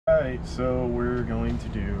Alright, so we're going to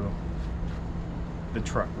do the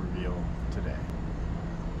truck reveal today.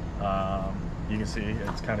 You can see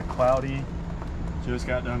it's kind of cloudy. Just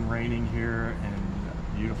got done raining here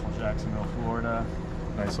in beautiful Jacksonville, Florida.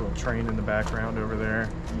 Nice little train in the background over there.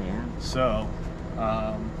 Yeah. So,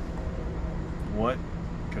 what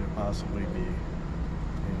could it possibly be?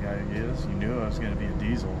 Any ideas? You knew it was going to be a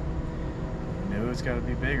diesel. You knew it's got to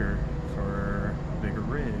be bigger for a bigger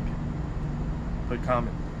rig. Put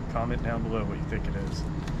comment down below what you think it is.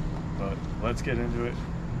 But let's get into it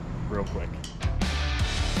real quick.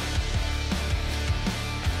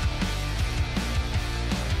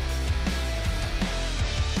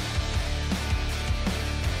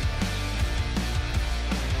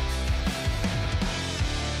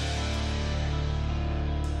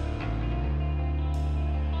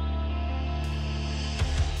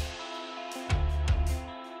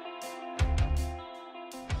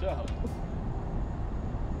 So,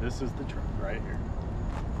 this is the truck right here.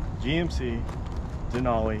 GMC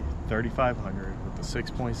Denali 3500 with the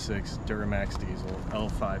 6.6 Duramax diesel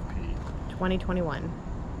L5P. 2021.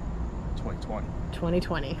 2020.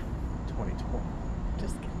 2020. 2020.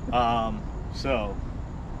 Just kidding. So,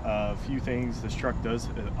 a few things this truck does,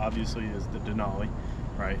 obviously, is the Denali,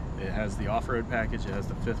 right? It has the off-road package, it has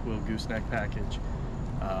the fifth wheel gooseneck package.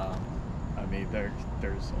 I mean,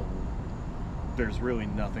 there's really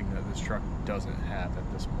nothing that this truck doesn't have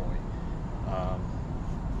at this point.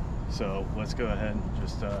 So let's go ahead and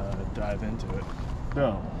just dive into it.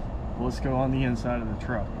 So let's go on the inside of the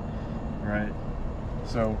truck, right?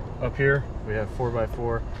 So up here we have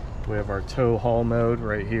 4x4. We have our tow haul mode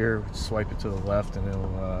right here. Swipe it to the left and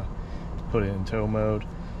it'll put it in tow mode.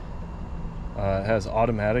 It has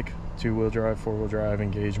automatic 2-wheel drive, 4-wheel drive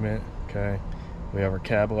engagement. Okay, we have our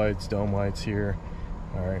cab lights, dome lights here.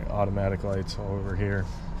 All right, automatic lights all over here.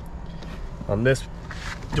 On this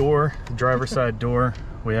door, the driver's side door,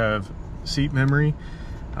 we have seat memory.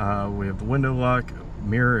 We have the window lock,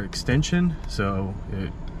 mirror extension. So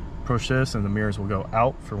it push this and the mirrors will go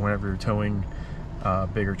out for whenever you're towing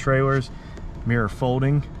bigger trailers. Mirror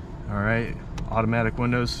folding. All right, automatic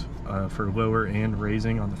windows for lower and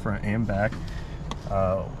raising on the front and back.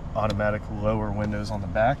 Automatic lower windows on the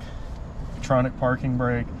back. Electronic parking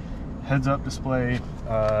brake. Heads-up display.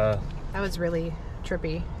 That was really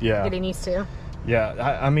trippy. Yeah. Getting used to.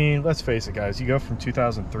 Yeah, I mean, let's face it, guys. You go from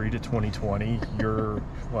 2003 to 2020. You're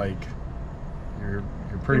like, you're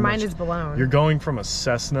pretty Your much. mind is blown. You're going from a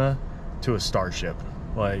Cessna to a Starship.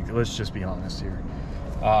 Like, let's just be honest here.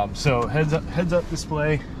 So heads-up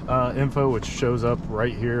display info, which shows up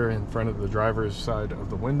right here in front of the driver's side of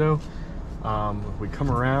the window. We come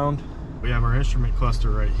around. We have our instrument cluster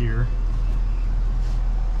right here.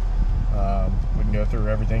 We can go through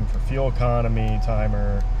everything for fuel economy,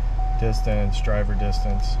 timer, distance, driver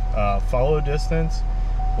distance. Follow distance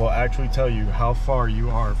will actually tell you how far you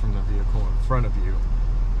are from the vehicle in front of you.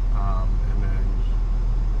 And then,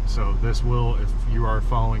 so this will, if you are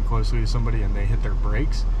following closely to somebody and they hit their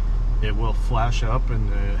brakes, it will flash up in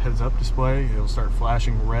the heads-up display. It will start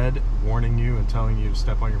flashing red, warning you and telling you to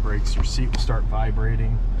step on your brakes. Your seat will start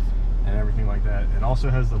vibrating and everything like that. It also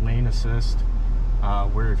has the lane assist.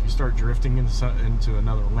 Where if you start drifting into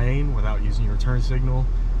another lane without using your turn signal,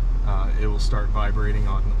 it will start vibrating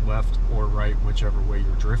on left or right, whichever way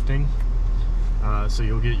you're drifting. So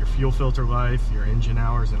you'll get your fuel filter life, your engine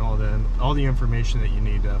hours, and all the information that you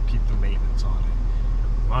need to keep the maintenance on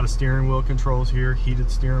it. A lot of steering wheel controls here,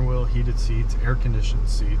 heated steering wheel, heated seats, air-conditioned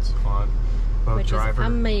seats on both driver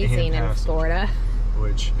and passenger. Which is amazing in Florida.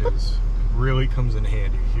 Which is really comes in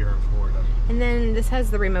handy here in Florida. And then this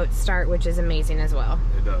has the remote start, which is amazing as well.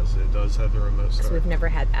 It does have the remote start. So we've never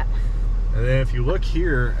had that. And then if you look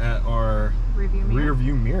here at our rear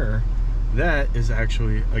view mirror, that is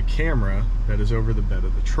actually a camera that is over the bed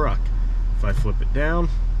of the truck. If I flip it down,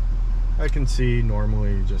 I can see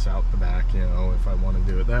normally just out the back, you know, if I want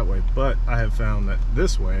to do it that way. But I have found that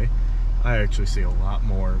this way, I actually see a lot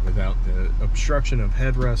more without the obstruction of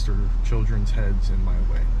headrest or children's heads in my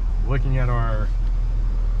way. Looking at our,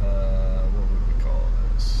 what would we call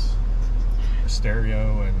this?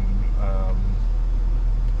 Stereo and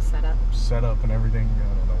setup and everything.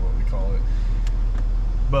 I don't know what we call it.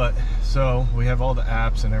 But, so we have all the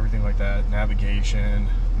apps and everything like that. Navigation,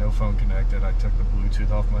 no phone connected. I took the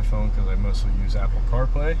Bluetooth off my phone because I mostly use Apple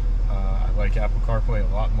CarPlay. I like Apple CarPlay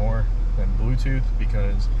a lot more than Bluetooth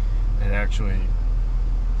because it actually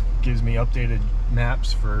gives me updated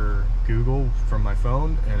maps for Google from my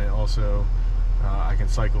phone, and it also I can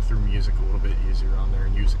cycle through music a little bit easier on there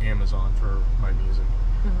and use Amazon for my music.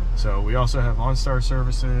 So we also have OnStar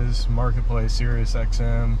services, Marketplace, Sirius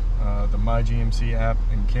XM, the MyGMC app,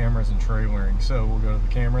 and cameras and trailering. So we'll go to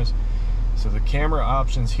the cameras. So the camera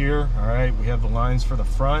options here, all right, we have the lines for the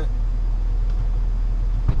front,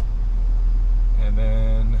 and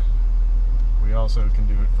then we also can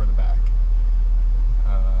do it for the back.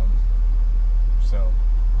 So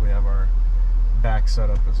we have our back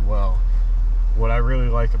setup as well. What I really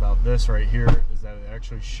like about this right here is that it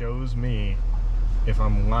actually shows me if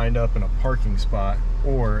I'm lined up in a parking spot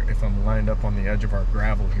or if I'm lined up on the edge of our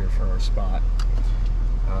gravel here for our spot.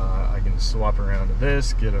 I can swap around to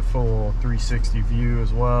this, get a full 360 view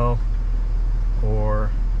as well, or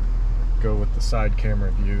go with the side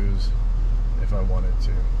camera views if I wanted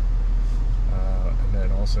to. And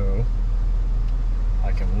then also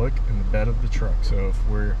I can look in the bed of the truck. So if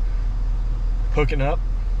we're hooking up,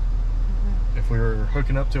 if we were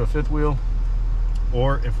hooking up to a fifth wheel,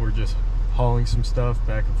 or if we're just hauling some stuff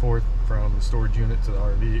back and forth from the storage unit to the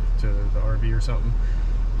RV or something,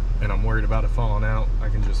 and I'm worried about it falling out, I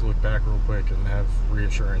can just look back real quick and have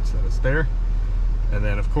reassurance that it's there. And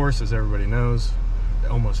then of course, as everybody knows,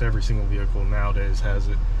 almost every single vehicle nowadays has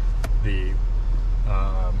it, the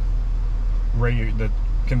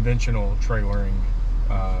conventional trailering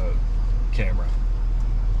camera.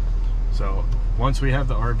 So once we have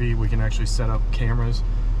the RV, we can actually set up cameras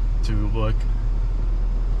to look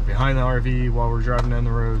behind the RV while we're driving down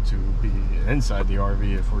the road, to be inside the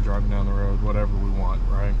RV if we're driving down the road, whatever we want,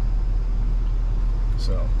 right?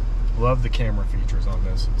 So love the camera features on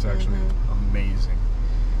this. It's actually amazing.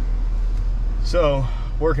 So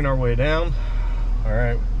working our way down, all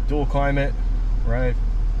right, dual climate, right?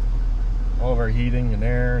 All of our heating and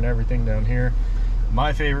air and everything down here.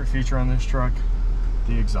 My favorite feature on this truck,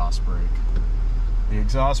 the exhaust brake. The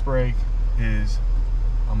exhaust brake is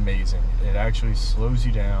amazing. It actually slows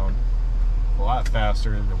you down a lot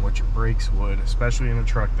faster than what your brakes would, especially in a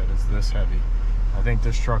truck that is this heavy. I think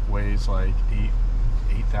this truck weighs like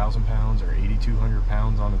 8,000 pounds or 8,200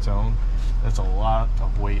 pounds on its own. That's a lot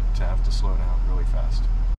of weight to have to slow down really fast.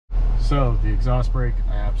 So the exhaust brake,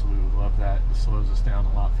 I absolutely love that. It slows us down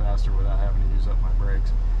a lot faster without having to use up my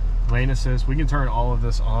brakes. Lane assist, we can turn all of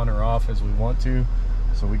this on or off as we want to.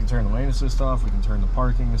 So we can turn the lane assist off, we can turn the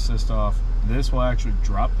parking assist off. This will actually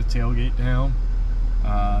drop the tailgate down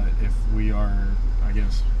if we are, I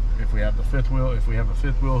guess, if we have the fifth wheel, if we have a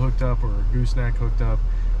fifth wheel hooked up or a gooseneck hooked up,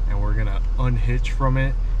 and we're gonna unhitch from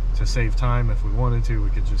it to save time. If we wanted to, we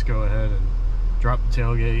could just go ahead and drop the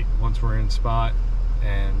tailgate once we're in spot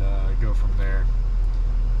and go from there.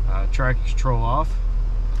 Traction control off.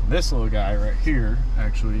 This little guy right here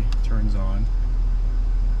actually turns on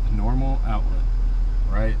a normal outlet,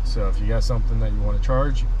 right? So if you got something that you want to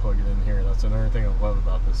charge, you can plug it in here. That's another thing I love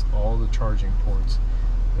about this, all the charging ports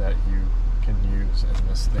that you can use in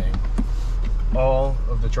this thing. All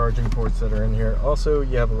of the charging ports that are in here. Also,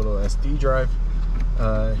 you have a little SD drive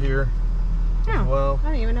here as well. I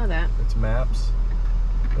didn't even know that. It's maps.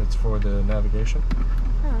 It's for the navigation.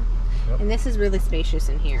 Oh. Yep. And this is really spacious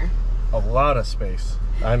in here. A lot of space.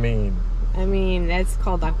 I mean, that's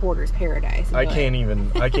called the hoarder's paradise. I can't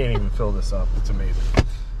even fill this up. It's amazing.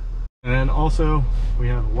 And then also we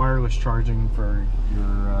have wireless charging for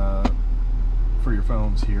your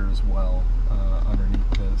phones here as well.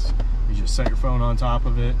 Underneath this, you just set your phone on top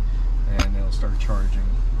of it, and it'll start charging.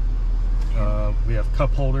 We have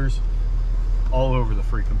cup holders all over the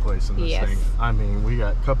freaking place in this thing. I mean, we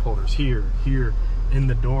got cup holders here, in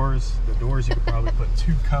the doors. The doors, you could probably put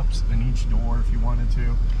 2 cups in each door if you wanted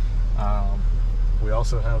to. We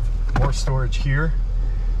also have more storage here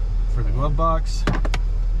for the glove box.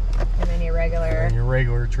 And then your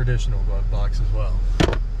regular traditional glove box as well.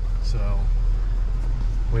 So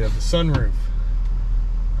we have the sunroof.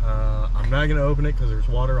 I'm not going to open it because there's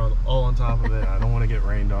water all on top of it. I don't want to get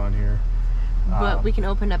rained on here. But we can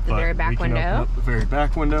open up the very back window. Open up the very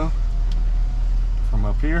back window from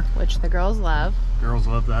up here. Which the girls love. Girls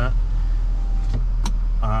love that.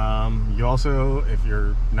 You also, if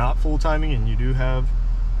you're not full-timing and you do have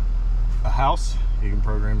a house, you can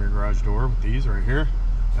program your garage door with these right here.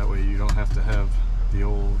 That way you don't have to have the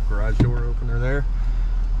old garage door opener there.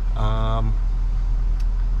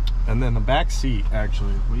 And then the back seat,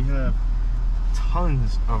 actually, we have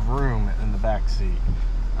tons of room in the back seat.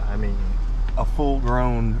 I mean, a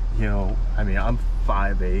full-grown, I'm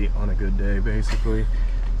 5'8" on a good day, basically.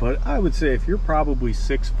 But I would say if you're probably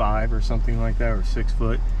 6'5" or something like that, or 6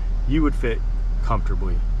 foot, you would fit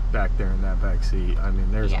comfortably back there in that back seat. I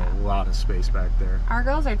mean, there's a lot of space back there. Our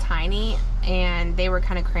girls are tiny, and they were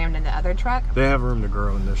kind of crammed in the other truck. They have room to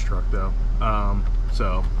grow in this truck, though.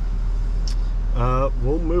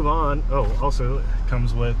 We'll move on. Oh, also, it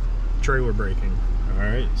comes with trailer braking. All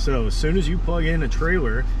right, so as soon as you plug in a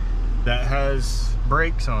trailer that has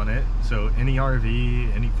brakes on it, so any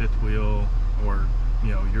RV, any fifth wheel, or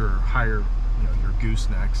your higher, your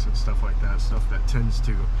goosenecks and stuff like that, stuff that tends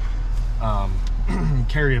to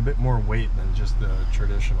carry a bit more weight than just the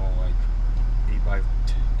traditional like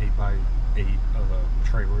 8x8 of a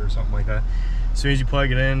trailer or something like that. As soon as you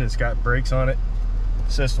plug it in, it's got brakes on it.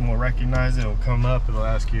 The system will recognize it. It'll come up. It'll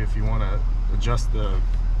ask you if you want to adjust the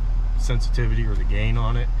sensitivity or the gain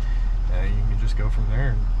on it, and you can just go from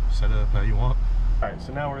there and set it up how you want. All right,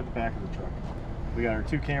 so now we're at the back of the truck. We got our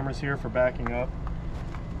 2 cameras here for backing up.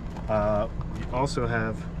 We also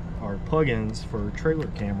have our plug-ins for trailer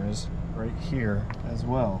cameras right here as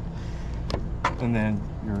well, and then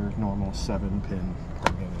your normal 7-pin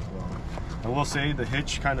plug-in as well. I will say the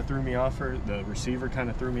hitch kind of threw me off, or the receiver kind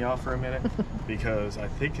of threw me off for a minute because I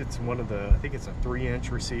think it's a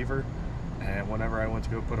 3-inch receiver, and whenever I went to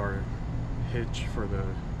go put our hitch for the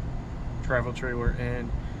travel trailer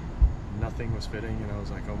in, nothing was fitting, and I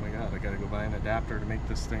was like, oh my god, I gotta go buy an adapter to make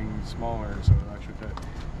this thing smaller so it actually fit.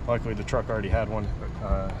 Luckily the truck already had one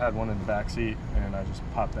in the back seat, and I just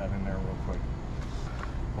popped that in there real quick.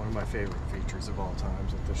 One of my favorite features of all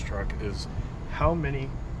times with this truck is how many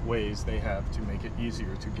ways they have to make it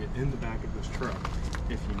easier to get in the back of this truck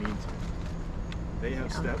if you need to. They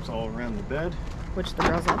have steps all around the bed, which the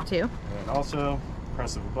girls love too. And also,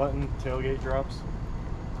 press of a button, tailgate drops.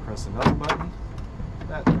 Press another button,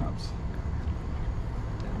 that drops.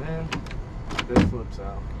 And then this flips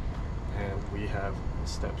out, and we have a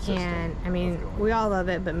step system. And I mean, we all love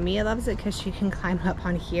it, but Mia loves it because she can climb up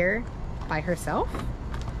on here by herself.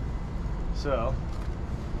 So,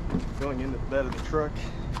 going into the bed of the truck,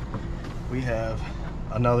 we have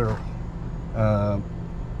another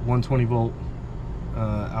 120 volt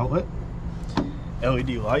outlet, LED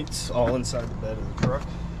lights all inside the bed of the truck.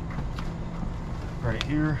 Right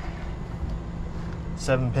here,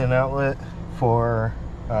 7-pin outlet for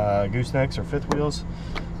goosenecks or fifth wheels,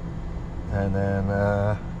 and then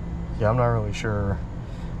yeah, I'm not really sure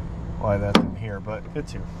why that's in here, but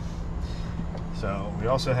it's here. So we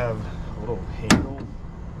also have a little handle,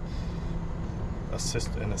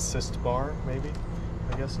 an assist bar, maybe,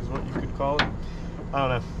 I guess is what you could call it. I don't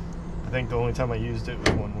know. I think the only time I used it was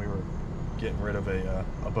when we were getting rid of a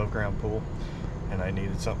above ground pool, and I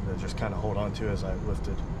needed something to just kind of hold on to as I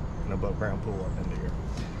lifted an above ground pool up into here.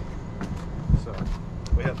 So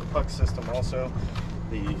we have the puck system also.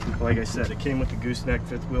 Like I said, it came with the gooseneck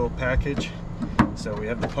fifth wheel package. So we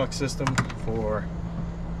have the puck system for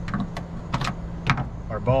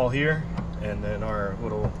our ball here, and then our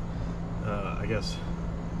little I guess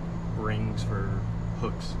rings for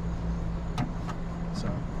hooks. So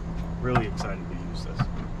really excited to use this.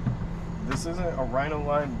 This isn't a Rhino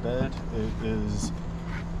lined bed. It is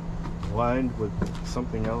lined with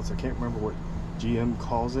something else. I can't remember what GM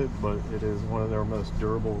calls it, but it is one of their most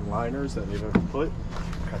durable liners that they've ever put.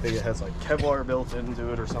 I think it has like Kevlar built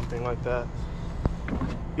into it or something like that.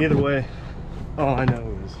 Either way, all I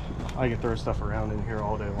know is I can throw stuff around in here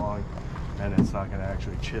all day long, and it's not going to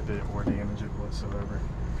actually chip it or damage it whatsoever.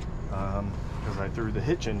 Because I threw the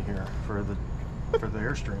hitch in here for the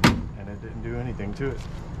Airstream, and it didn't do anything to it.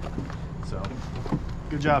 So,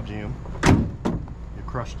 good job, GM. You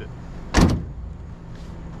crushed it.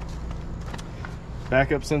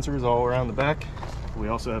 Backup sensors all around the back. We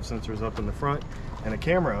also have sensors up in the front, and a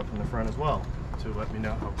camera up in the front as well, to let me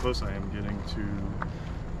know how close I am getting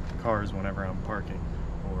to cars whenever I'm parking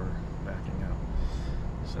or backing out.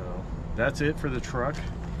 So that's it for the truck.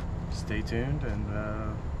 Stay tuned and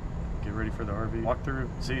get ready for the RV walkthrough.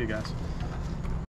 See you guys.